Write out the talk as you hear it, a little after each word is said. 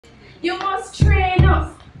You must train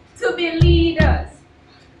us to be leaders.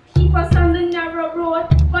 Keep us on the narrow road,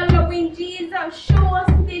 following Jesus. Show us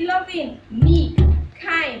to be loving, meek,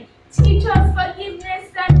 kind. Teach us forgiveness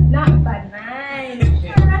and not bad minds. We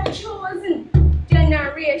are a chosen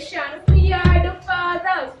generation. We are the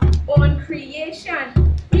Father's own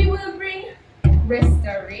creation. We will bring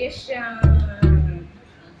restoration.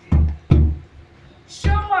 Show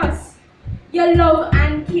us your love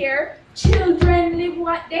and care. Children live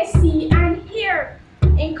what they see and hear.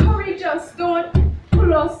 Encourage us, don't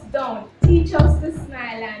pull us down. Teach us to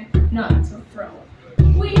smile and not to frown.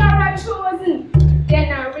 We are a chosen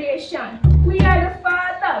generation. We are the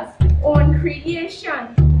Father's own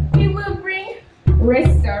creation. We will bring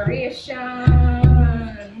restoration.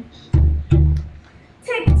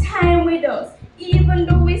 Take time with us, even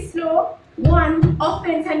though we're slow. One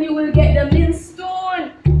offense and you will get the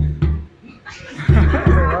millstone.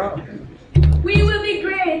 We will be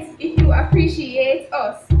great if you appreciate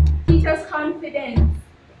us. Teach us confidence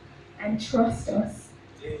and trust us.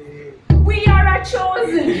 We are a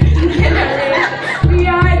chosen generation. We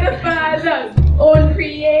are the Father's own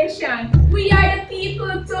creation. We are the people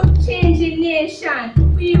to change the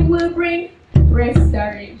nation. We will bring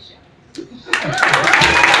restoration.